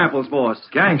like them apples, boss?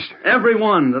 Gangster. Every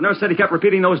one. The nurse said he kept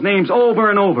repeating those names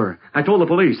over and over. I told the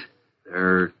police.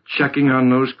 They're checking on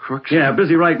those crooks? Yeah,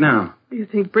 busy right now. You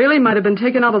think Braley might have been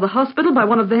taken out of the hospital by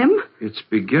one of them? It's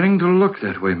beginning to look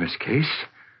that way, Miss Case.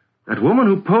 That woman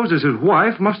who posed as his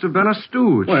wife must have been a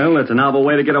stooge. Well, it's a novel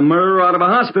way to get a murderer out of a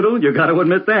hospital. You got to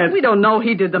admit that. We don't know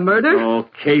he did the murder. Oh,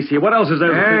 Casey, what else is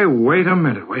there? Hey, wait a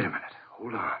minute.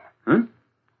 Hold on. Huh?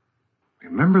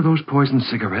 Remember those poisoned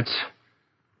cigarettes?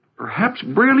 Perhaps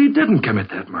Braley didn't commit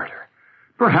that murder.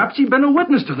 Perhaps he'd been a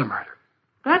witness to the murder.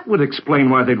 That would explain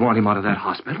why they'd want him out of that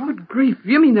hospital. Good grief.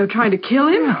 You mean they're trying to kill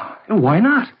him? Yeah. And why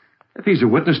not? If he's a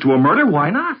witness to a murder, why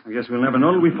not? I guess we'll never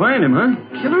know till we find him, huh?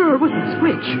 Killer or witness?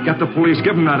 Which? Get the police.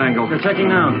 Give them that angle. They're checking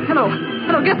now. Hello,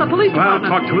 get the police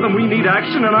department. Well, talk to them. We need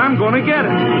action, and I'm going to get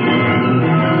it.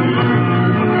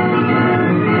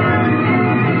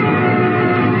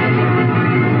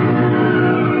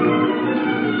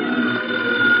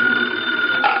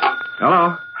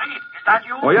 Hello? Hey, is that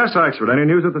you? Oh, yes, Axford. Any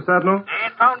news at the Sentinel? They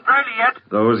ain't found Braley yet.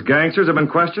 Those gangsters have been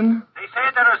questioned? They say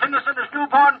they're as innocent as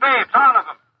newborn babes, all of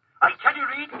them. I tell you,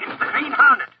 Reed, it's the Green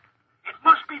Hornet. It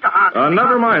must be the Hornet.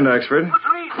 Never mind, Axford. But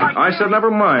Reed, I said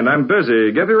never mind. I'm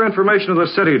busy. Give your information to the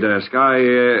city desk.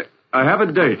 I have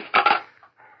a date.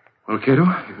 Well, Cato,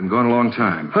 you've been gone a long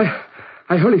time.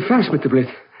 I hurry fast, Mr. Blitt.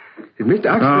 Did Mr.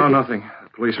 Axford... No, nothing. The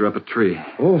police are up a tree.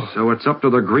 Oh. So it's up to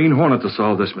the Green Hornet to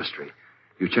solve this mystery.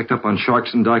 You checked up on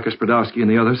Sharkson, Dykus, Podolsky, and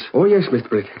the others? Oh, yes, Mr.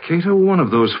 Blitt. Cato, one of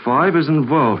those 5 is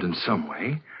involved in some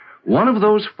way. One of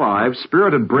those 5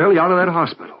 spirited Braley out of that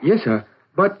hospital. Yes, sir.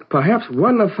 But perhaps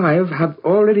one of 5 have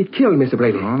already killed Mr.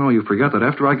 Braley. Oh, no, you forgot that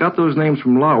after I got those names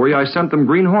from Lowry, I sent them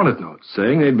Green Hornet notes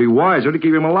saying they'd be wiser to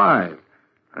keep him alive.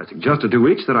 I suggested to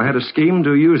each that I had a scheme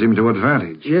to use him to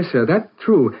advantage. Yes, sir, that's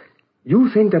true. You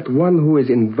think that one who is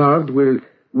involved will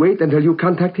wait until you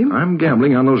contact him? I'm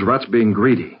gambling on those rats being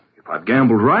greedy. If I've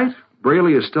gambled right,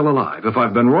 Braley is still alive. If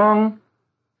I've been wrong,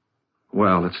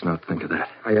 well, let's not think of that.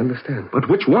 I understand. But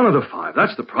which one of the 5?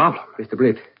 That's the problem. Mr.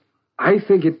 Blitt, I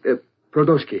think it...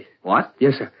 Podolsky. What?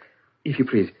 Yes, sir. If you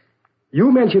please.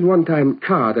 You mentioned one time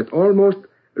car that almost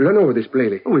ran over this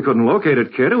Braley. Well, we couldn't locate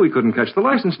it, kid. We couldn't catch the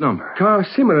license number. Car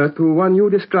similar to one you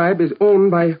described is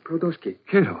owned by Podolsky.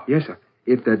 Cato? Yes, sir.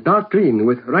 It's a dark green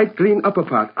with right green upper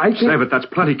part. I think... Save it. That's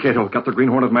plenty, Cato. Got the Green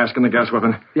Hornet mask and the gas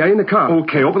weapon. They are in the car.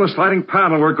 Okay, open the sliding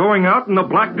panel. We're going out in the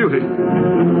Black Beauty.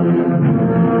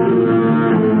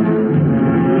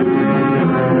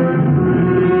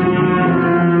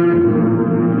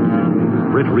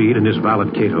 Britt Reed and his valet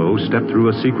Cato stepped through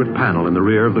a secret panel in the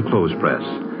rear of the clothes press,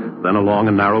 then along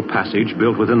a narrow passage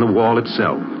built within the wall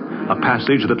itself, a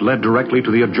passage that led directly to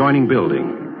the adjoining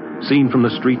building. Seen from the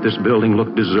street, this building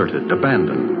looked deserted,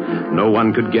 abandoned. No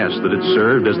one could guess that it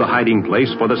served as the hiding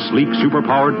place for the sleek,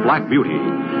 superpowered Black Beauty,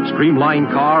 streamlined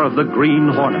car of the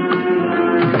Green Hornet.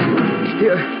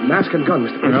 Here, mask and gun,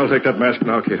 Mr. President. I'll take that mask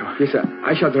now, Cato. Yes, sir.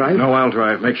 I shall drive. No, I'll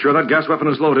drive. Make sure that gas weapon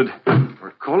is loaded.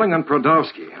 We're calling on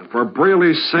Podolsky, and for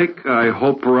Braley's sake, I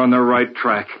hope we're on the right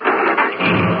track.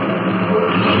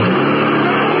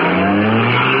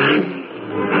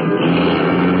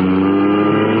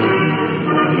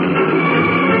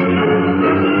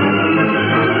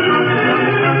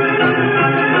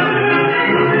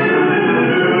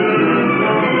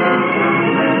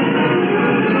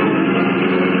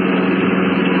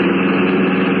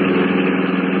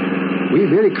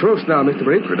 Close now, Mr.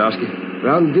 Britt. Podolsky?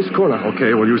 Round this corner.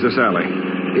 Okay, we'll use this alley.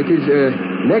 It is,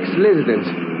 next residence.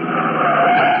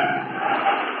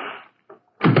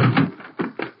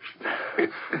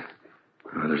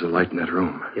 Oh, there's a light in that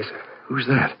room. Yes, sir. Who's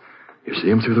that? You see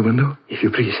him through the window? If you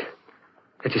please.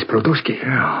 That is Podolsky.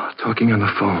 Yeah, talking on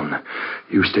the phone.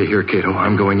 You stay here, Cato.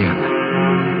 I'm going in.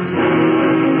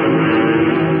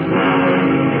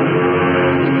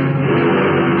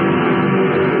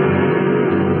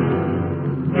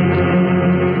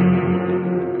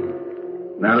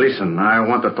 Now listen, I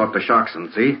want to talk to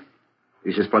Sharkson, see?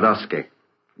 This is Podolsky.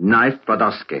 Knife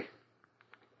Podolsky.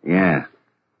 Yeah.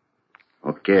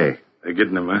 Okay. They're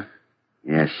getting him, huh?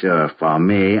 Yeah, sure. For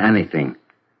me, anything.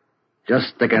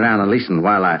 Just stick around and listen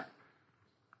while I...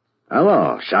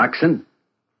 Hello, Sharkson.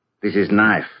 This is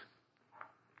Knife.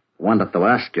 Wanted to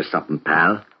ask you something,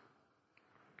 pal.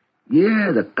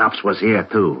 Yeah, the cops was here,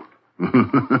 too.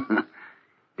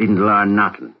 Didn't learn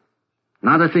nothing.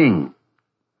 Not a thing.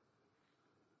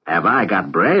 Have I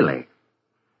got Braley?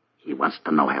 He wants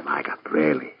to know have I got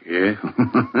Braley. Yeah?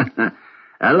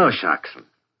 Hello, Sharkson.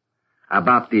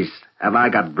 About this have I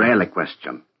got Braley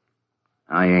question.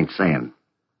 I ain't saying.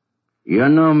 You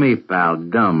know me, pal,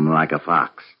 dumb like a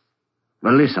fox.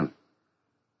 But listen,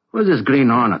 who's this Green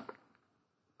Hornet?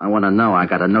 I want to know. I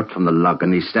got a note from the lug,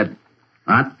 and he said...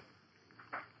 What?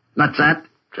 What's that?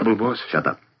 Trouble, boss? Shut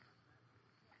up.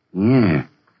 Yeah.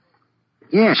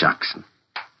 Yeah, Sharkson.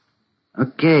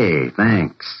 Okay,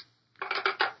 thanks.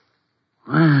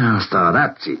 Well, so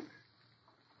that's it.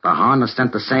 The Hornet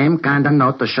sent the same kind of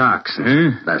note to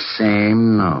Sharkson. The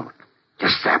same note.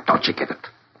 Just that, don't you get it?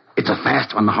 It's a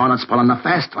fast one. The Hornet's pulling a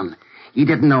fast one. He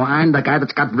didn't know I'm the guy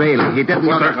that's got Braley. He didn't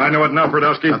know... I know it now,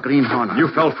 Brodowski. The Green Hornet. You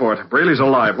fell for it. Braley's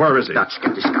alive. Where is he? Dutch,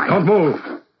 get this guy. Don't move.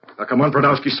 Now, come on,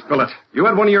 Brodowski, spill it. You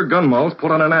had one of your gun moles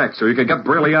put on an axe so you could get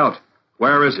Braley out.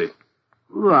 Where is he?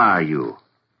 Who are you?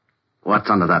 What's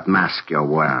under that mask you're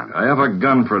wearing? I have a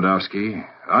gun, Brodowski.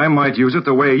 I might use it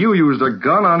the way you used a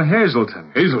gun on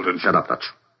Hazelton. Hazelton? Shut up, Dutch.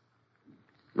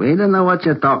 We don't know what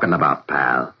you're talking about,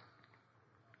 pal.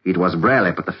 It was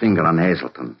Braley put the finger on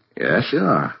Hazelton. Yes?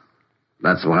 Sure.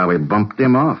 That's why we bumped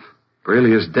him off.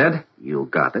 Braley is dead? You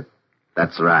got it.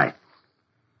 That's right.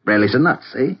 Braley's a nut,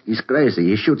 see? He's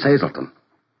crazy. He shoots Hazelton.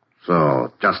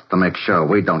 So, just to make sure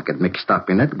we don't get mixed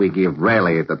up in it, we give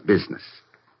Braley the business.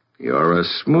 You're a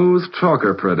smooth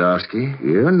talker, Brodowski.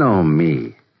 You know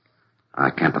me. I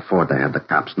can't afford to have the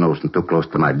cops nosing too close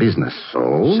to my business,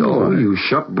 so... So you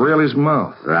shut Braley's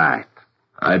mouth? Right.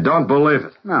 I don't believe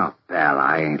it. No, pal,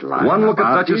 I ain't lying. One look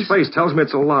at Dutch's face tells me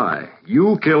it's a lie.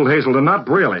 You killed Hazelton, not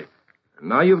Braley.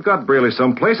 Now you've got Braley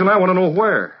someplace, and I want to know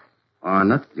where.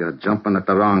 Hornet, you're jumping at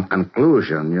the wrong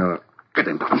conclusion. You're... Get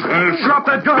him. Drop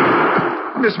that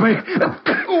gun! Miss me.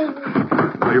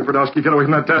 Now you, Brodowski, get away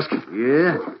from that desk.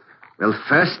 Yeah? Well,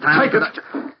 first time... Take it.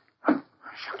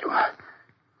 Shut you.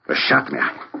 You shot me.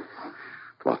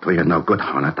 Well, to you no good,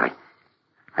 Hornet.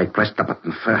 I pressed the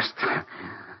button first.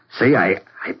 See, I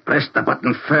pressed the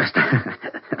button first.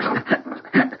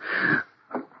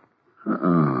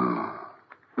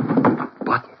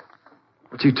 Button?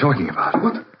 What's he talking about?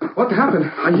 What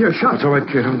happened? I hear a shot. It's all right,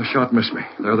 kid. The shot missed me.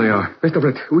 There they are. Mr.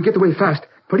 Britt, we get away fast.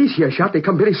 Police hear a shot. They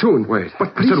come very soon. Wait.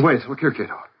 But I said wait. Look here, kid.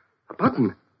 A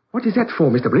button? What is that for,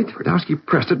 Mr. Britt? Brodowski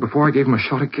pressed it before I gave him a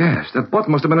shot of gas. That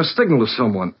button must have been a signal to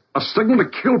someone. A signal to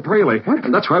kill Braley. What?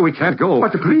 And that's why we can't go.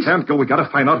 But the police... We can't go. We gotta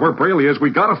find out where Braley is. We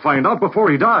gotta find out before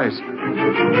he dies.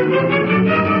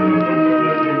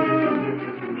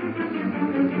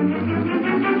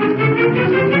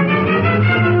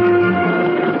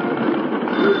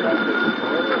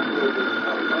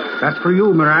 That's for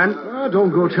you, Moran.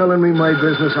 Don't go telling me my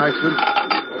business, Axford.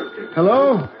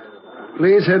 Hello?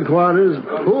 Police headquarters.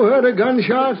 Who heard a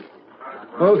gunshot?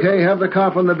 Okay, have the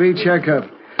cop on the beat check up.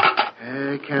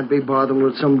 Can't be bothering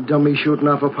with some dummy shooting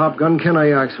off a pop gun, can I,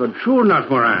 Axford? Sure not,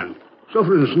 Moran.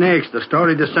 Suffering snakes. The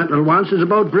story the Sentinel wants is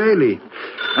about Braley.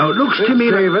 Now, it looks to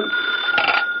me like... it.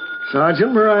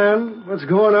 Sergeant Moran, what's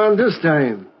going on this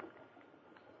time?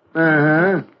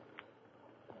 Uh-huh.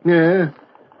 Yeah.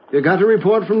 You got a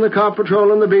report from the cop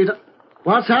patrolling the beat.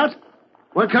 What's that?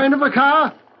 What kind of a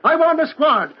car? I want a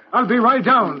squad. I'll be right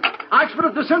down. Oxford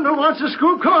at the Sentinel wants a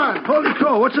scoop car. Holy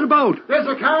crow, what's it about? There's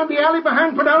a car in the alley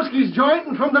behind Podolsky's joint,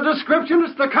 and from the description,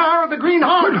 it's the car of the Green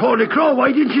Hornet. But holy crow,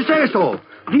 why didn't you say so?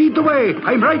 Lead the way.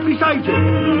 I'm right beside you.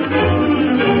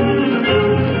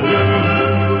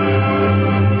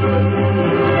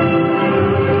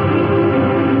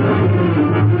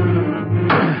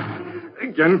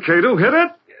 Again, Cato, hit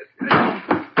it.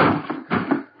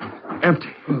 Empty.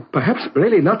 Perhaps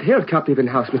Braley not held captive in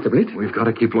house, Mr. Blitt. We've got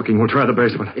to keep looking. We'll try the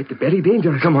basement. It's very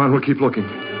dangerous. Come on, we'll keep looking.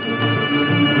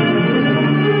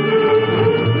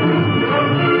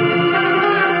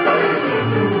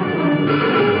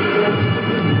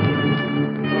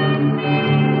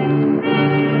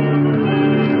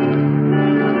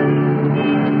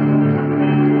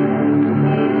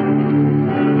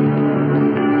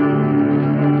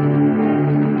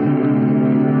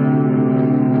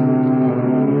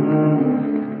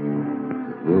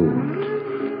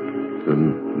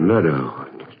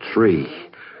 Tree.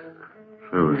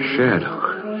 Oh, shadow.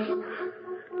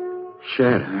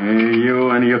 Shadow. Hey, you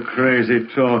and your crazy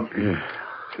talk. Yeah.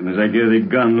 As soon as I get the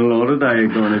gun loaded,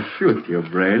 I'm going to shoot you,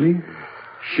 Braley.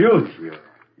 Shoot you.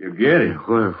 You get it?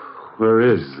 Where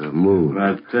is the moon?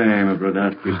 About time,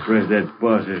 Brodowski pressed that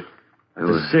buzzer. That's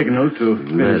a signal to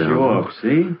finish you off,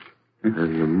 see? And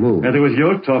the moon. That was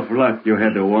your tough luck. You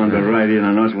had to wander right in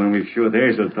on us when we shoot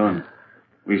Hazelton.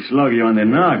 We slug you on the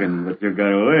noggin, but you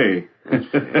got away.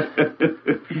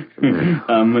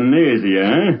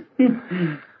 Amnesia, huh?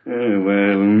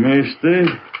 Well,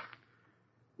 mister,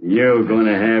 you're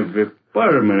gonna have a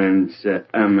permanent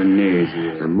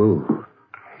amnesia. The moon.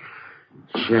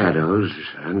 Shadows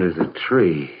under the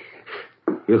tree.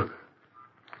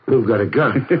 You've got a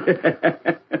gun.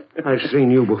 I've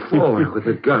seen you before with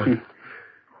a gun.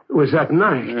 It was that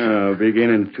night. Oh,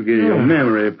 beginning to get your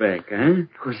memory back, huh?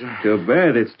 Was that? Too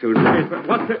bad it's too late. But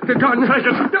what the gun?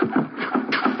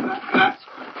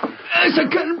 I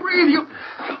can't breathe. You.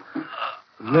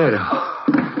 Meadow,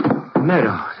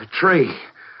 the tree.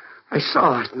 I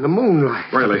saw it in the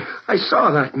moonlight. Really? I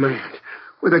saw that man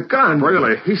with a gun.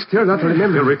 Really? He's still not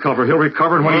remembering. He'll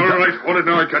recover. And when All right, hold it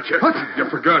now. I got you. What? You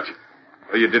forgot.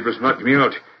 All you did was knock me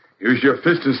out. Use your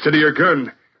fist instead of your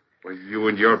gun. Well, you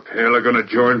and your pal are going to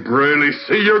join Braley.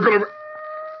 See, you're going to...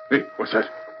 Hey, what's that?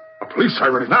 A police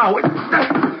siren. Now.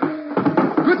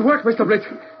 Good work, Mr. Britt.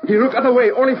 He looked other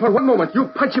way only for one moment. You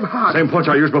punch him hard. Same punch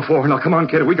I used before. Now, come on,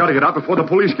 kid. We got to get out before the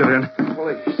police get in.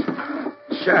 Police.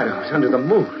 Shadows under the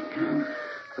moon.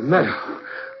 The meadow.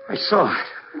 I saw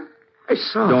it.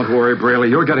 Don't worry, Braley.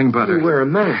 You're getting better. You wear a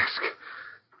mask.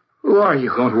 Who are you?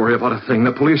 Don't worry about a thing.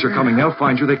 The police are coming. They'll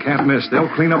find you. They can't miss.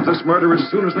 They'll clean up this murder as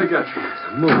soon as they get you.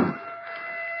 The moon.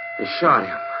 They shot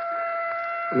him.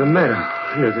 In the meadow,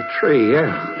 under the tree, yeah.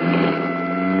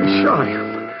 They shot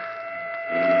him.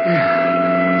 Yeah.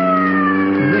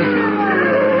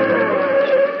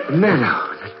 The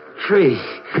meadow, the tree.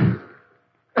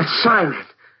 That siren.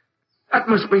 That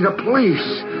must be the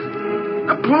police.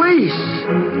 The police!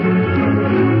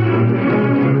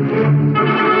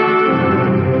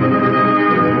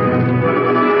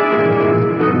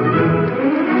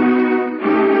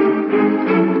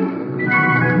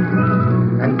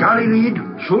 Golly, Reed,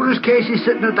 sure as Casey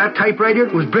sitting at that typewriter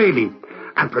was Braley.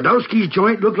 And Podolsky's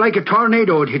joint looked like a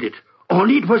tornado had hit it.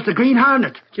 Only it was the Green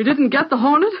Hornet. You didn't get the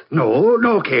Hornet?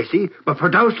 No, Casey. But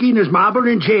Podolsky and his mob are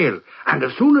in jail. And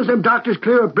as soon as them doctors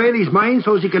clear up Braley's mind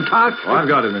so as he can talk... Oh, I've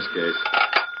got it, Miss Case.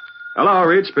 Hello,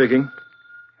 Reed speaking.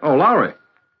 Oh, Lowry.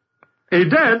 He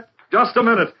dead? Just a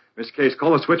minute. Miss Case,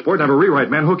 call the switchboard and have a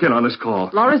rewrite man hook in on this call.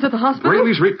 Laura's at the hospital?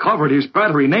 Braley's recovered. His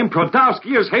battery named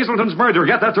Prodowski is Hazelton's murderer.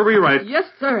 Get that to rewrite. Yes,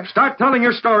 sir. Start telling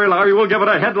your story, Lowry. We'll give it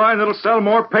a headline that'll sell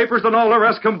more papers than all the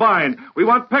rest combined. We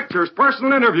want pictures,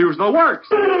 personal interviews, the works.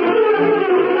 Sentinel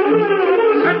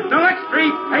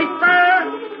Street paper.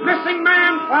 Missing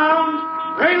man found.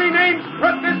 Braley names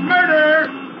crook as murderer.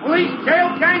 Police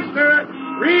jail gangster.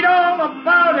 Read all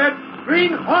about it.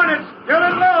 Green Hornet still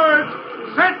at large.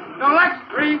 Sentinel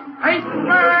Street paper.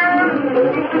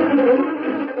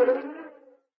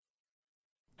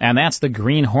 And that's The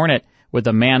Green Hornet with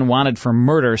The Man Wanted for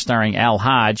Murder starring Al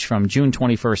Hodge from June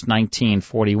 21st,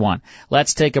 1941.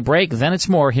 Let's take a break, then it's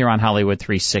more here on Hollywood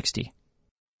 360.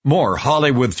 More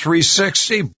Hollywood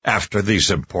 360 after these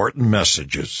important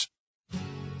messages.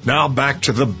 Now back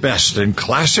to the best in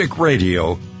classic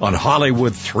radio on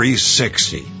Hollywood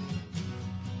 360.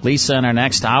 Lisa, in our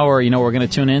next hour, you know what we're going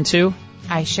to tune into?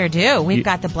 I sure do. We've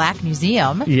got the Black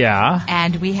Museum. Yeah.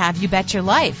 And we have You Bet Your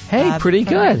Life. Hey, pretty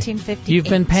good. 1958. You've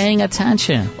been paying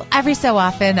attention. Well, every so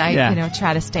often, I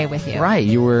try to stay with you. Right.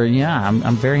 You were,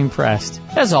 I'm very impressed.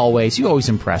 As always, you always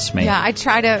impress me. Yeah, I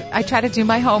try to do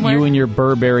my homework. You and your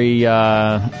Burberry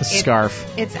scarf.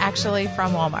 It's actually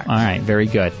from Walmart. All right, very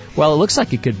good. Well, it looks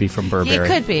like it could be from Burberry. It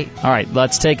could be. All right,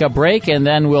 let's take a break, and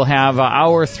then we'll have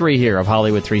hour 3 here of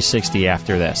Hollywood 360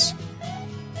 after this.